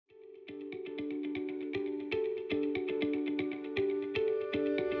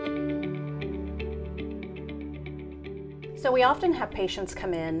So we often have patients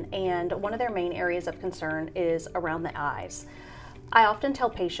come in and one of their main areas of concern is around the eyes. I often tell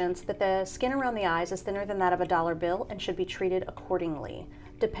patients that the skin around the eyes is thinner than that of a dollar bill and should be treated accordingly.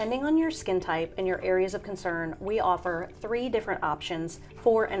 Depending on your skin type and your areas of concern, we offer 3 different options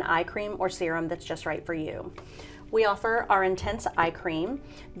for an eye cream or serum that's just right for you. We offer our Intense Eye Cream.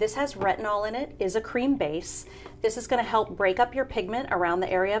 This has retinol in it, is a cream base. This is going to help break up your pigment around the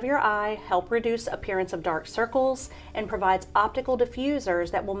area of your eye, help reduce appearance of dark circles, and provides optical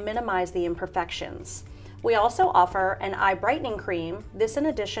diffusers that will minimize the imperfections. We also offer an eye brightening cream. This in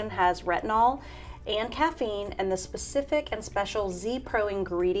addition has retinol and caffeine and the specific and special Z Pro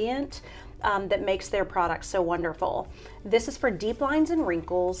ingredient that makes their product so wonderful. This is for deep lines and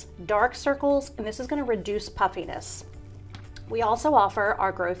wrinkles, dark circles, and this is going to reduce puffiness. We also offer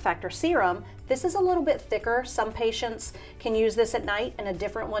our Growth Factor Serum. This is a little bit thicker. Some patients can use this at night and a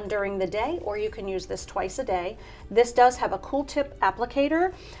different one during the day, or you can use this twice a day. This does have a cool tip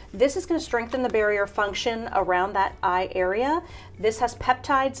applicator. This is going to strengthen the barrier function around that eye area. This has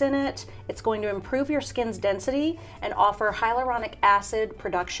peptides in it. It's going to improve your skin's density and offer hyaluronic acid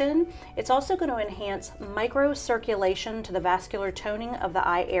production. It's also going to enhance microcirculation to the vascular toning of the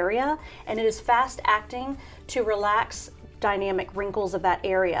eye area, and it is fast acting to relax dynamic wrinkles of that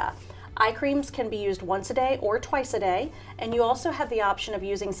area. Eye creams can be used once a day or twice a day, and you also have the option of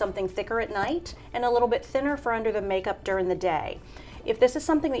using something thicker at night and a little bit thinner for under the makeup during the day. If this is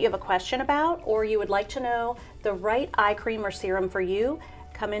something that you have a question about, or you would like to know the right eye cream or serum for you,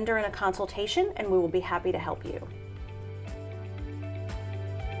 come in during a consultation and we will be happy to help you.